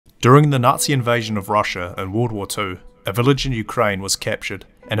During the Nazi invasion of Russia in World War II, a village in Ukraine was captured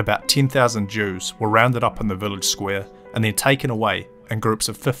and about 10,000 Jews were rounded up in the village square and then taken away in groups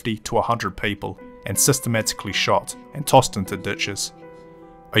of 50 to 100 people and systematically shot and tossed into ditches.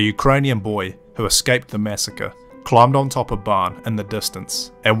 A Ukrainian boy who escaped the massacre climbed on top of a barn in the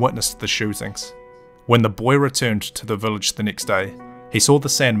distance and witnessed the shootings. When the boy returned to the village the next day, he saw the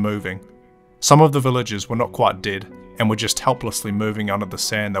sand moving. Some of the villagers were not quite dead and were just helplessly moving under the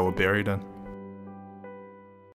sand they were buried in.